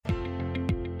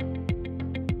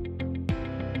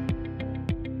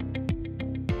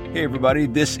Hey everybody,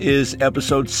 this is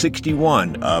episode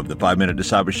 61 of the 5-Minute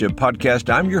Discipleship Podcast.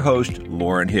 I'm your host,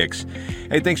 Lauren Hicks.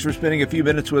 Hey, thanks for spending a few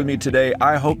minutes with me today.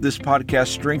 I hope this podcast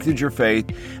strengthens your faith.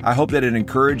 I hope that it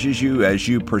encourages you as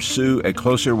you pursue a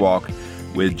closer walk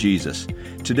with Jesus.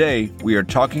 Today, we are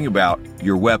talking about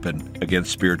your weapon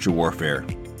against spiritual warfare.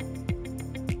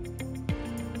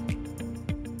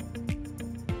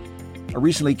 I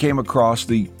recently came across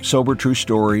the sober true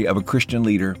story of a Christian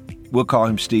leader. We'll call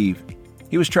him Steve.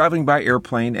 He was traveling by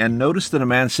airplane and noticed that a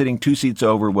man sitting 2 seats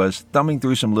over was thumbing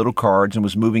through some little cards and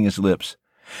was moving his lips.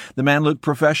 The man looked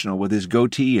professional with his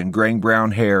goatee and graying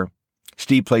brown hair.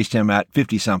 Steve placed him at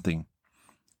 50-something.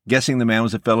 Guessing the man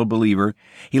was a fellow believer,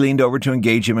 he leaned over to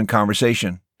engage him in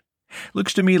conversation.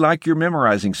 "Looks to me like you're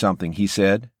memorizing something," he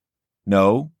said.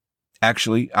 "No,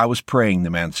 actually, I was praying," the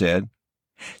man said.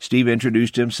 Steve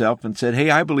introduced himself and said, "Hey,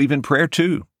 I believe in prayer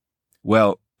too."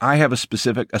 "Well, I have a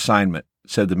specific assignment,"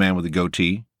 said the man with the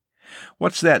goatee.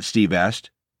 "What's that?" Steve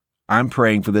asked. "I'm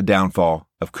praying for the downfall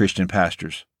of Christian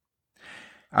pastors."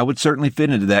 "I would certainly fit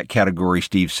into that category,"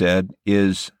 Steve said.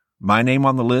 "Is my name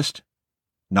on the list?"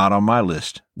 "Not on my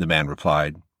list," the man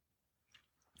replied.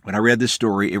 When I read this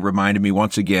story, it reminded me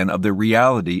once again of the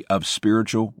reality of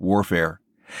spiritual warfare.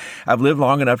 I've lived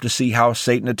long enough to see how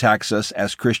Satan attacks us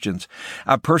as Christians.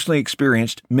 I've personally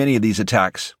experienced many of these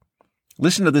attacks.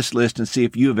 Listen to this list and see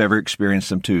if you have ever experienced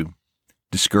them too.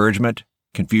 Discouragement,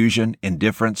 confusion,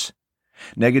 indifference,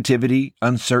 negativity,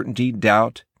 uncertainty,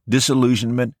 doubt,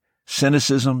 disillusionment,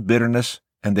 cynicism, bitterness,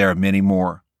 and there are many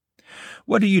more.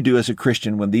 What do you do as a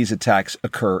Christian when these attacks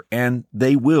occur? And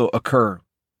they will occur.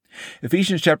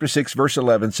 Ephesians chapter 6, verse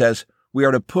 11 says, "We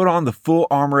are to put on the full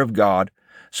armor of God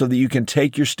so that you can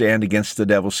take your stand against the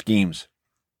devil's schemes."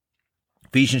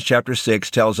 Ephesians chapter 6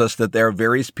 tells us that there are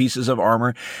various pieces of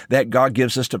armor that God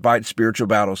gives us to fight spiritual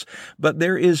battles. But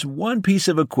there is one piece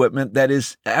of equipment that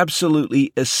is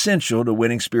absolutely essential to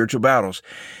winning spiritual battles.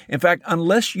 In fact,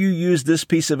 unless you use this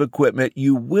piece of equipment,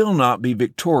 you will not be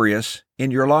victorious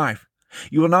in your life.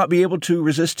 You will not be able to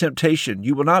resist temptation.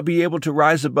 You will not be able to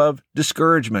rise above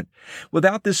discouragement.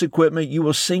 Without this equipment, you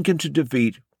will sink into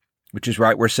defeat, which is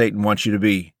right where Satan wants you to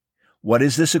be. What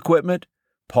is this equipment?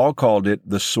 Paul called it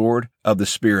the sword of the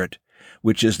Spirit,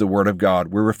 which is the Word of God.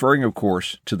 We're referring, of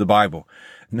course, to the Bible.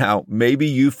 Now, maybe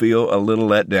you feel a little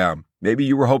let down. Maybe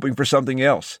you were hoping for something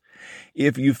else.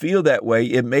 If you feel that way,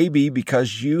 it may be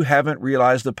because you haven't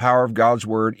realized the power of God's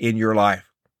Word in your life.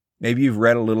 Maybe you've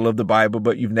read a little of the Bible,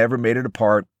 but you've never made it a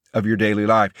part of your daily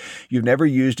life. You've never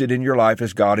used it in your life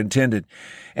as God intended.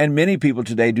 And many people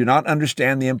today do not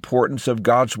understand the importance of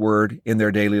God's Word in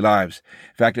their daily lives.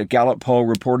 In fact, a Gallup poll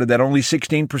reported that only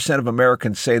 16% of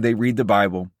Americans say they read the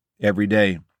Bible every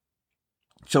day.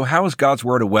 So how is God's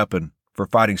Word a weapon for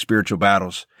fighting spiritual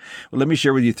battles? Well, let me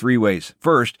share with you 3 ways.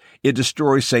 First, it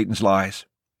destroys Satan's lies.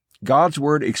 God's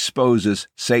Word exposes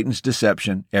Satan's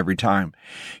deception every time.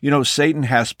 You know, Satan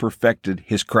has perfected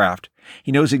his craft.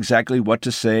 He knows exactly what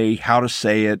to say, how to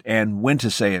say it, and when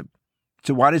to say it.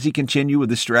 So why does he continue with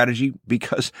this strategy?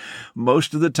 Because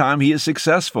most of the time he is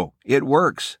successful. It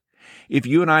works. If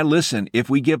you and I listen, if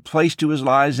we give place to his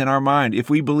lies in our mind,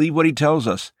 if we believe what he tells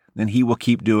us, then he will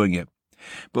keep doing it.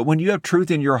 But when you have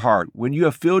truth in your heart, when you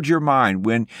have filled your mind,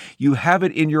 when you have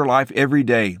it in your life every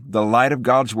day, the light of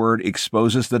God's Word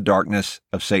exposes the darkness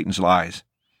of Satan's lies.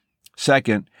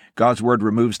 Second, God's Word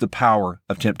removes the power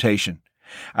of temptation.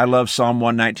 I love Psalm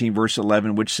 119, verse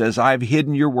 11, which says, "I have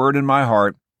hidden your word in my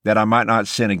heart that I might not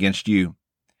sin against you."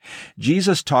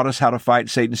 Jesus taught us how to fight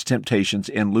Satan's temptations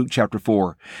in Luke chapter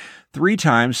 4. 3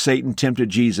 times Satan tempted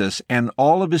Jesus, and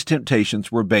all of his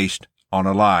temptations were based on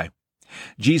a lie.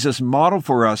 Jesus modeled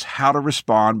for us how to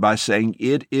respond by saying,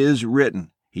 "It is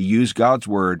written." He used God's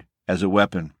Word as a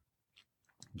weapon.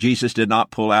 Jesus did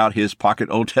not pull out his pocket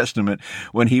Old Testament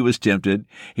when he was tempted.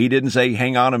 He didn't say,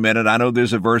 "Hang on a minute, I know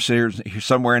there's a verse here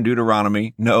somewhere in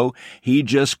Deuteronomy." No, he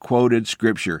just quoted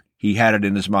Scripture. He had it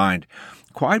in his mind.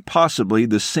 Quite possibly,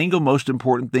 the single most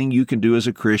important thing you can do as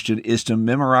a Christian is to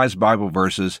memorize Bible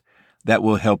verses that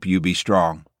will help you be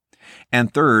strong.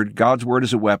 And third, God's Word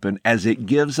is a weapon as it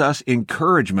gives us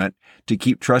encouragement to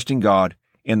keep trusting God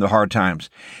in the hard times.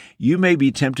 You may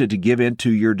be tempted to give in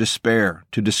to your despair,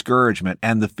 to discouragement,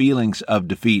 and the feelings of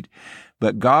defeat,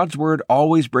 but God's Word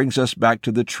always brings us back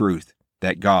to the truth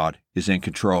that God is in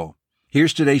control.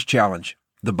 Here's today's challenge.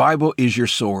 The Bible is your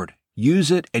sword. Use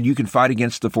it and you can fight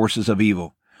against the forces of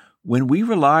evil. When we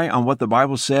rely on what the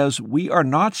Bible says, we are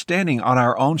not standing on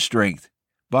our own strength,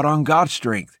 but on God's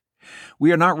strength.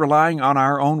 We are not relying on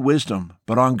our own wisdom,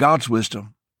 but on God's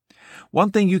wisdom. One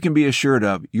thing you can be assured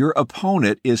of, your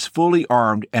opponent is fully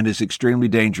armed and is extremely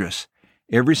dangerous.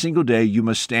 Every single day you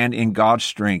must stand in God's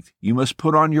strength. You must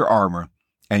put on your armor,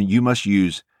 and you must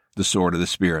use the sword of the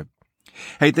Spirit.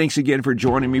 Hey, thanks again for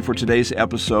joining me for today's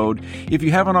episode. If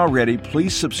you haven't already,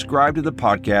 please subscribe to the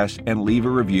podcast and leave a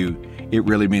review. It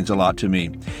really means a lot to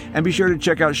me. And be sure to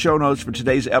check out show notes for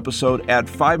today's episode at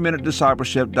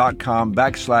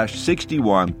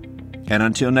 5minutediscipleship.com/61. And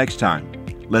until next time,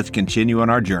 let's continue on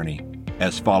our journey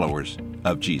as followers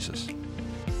of Jesus.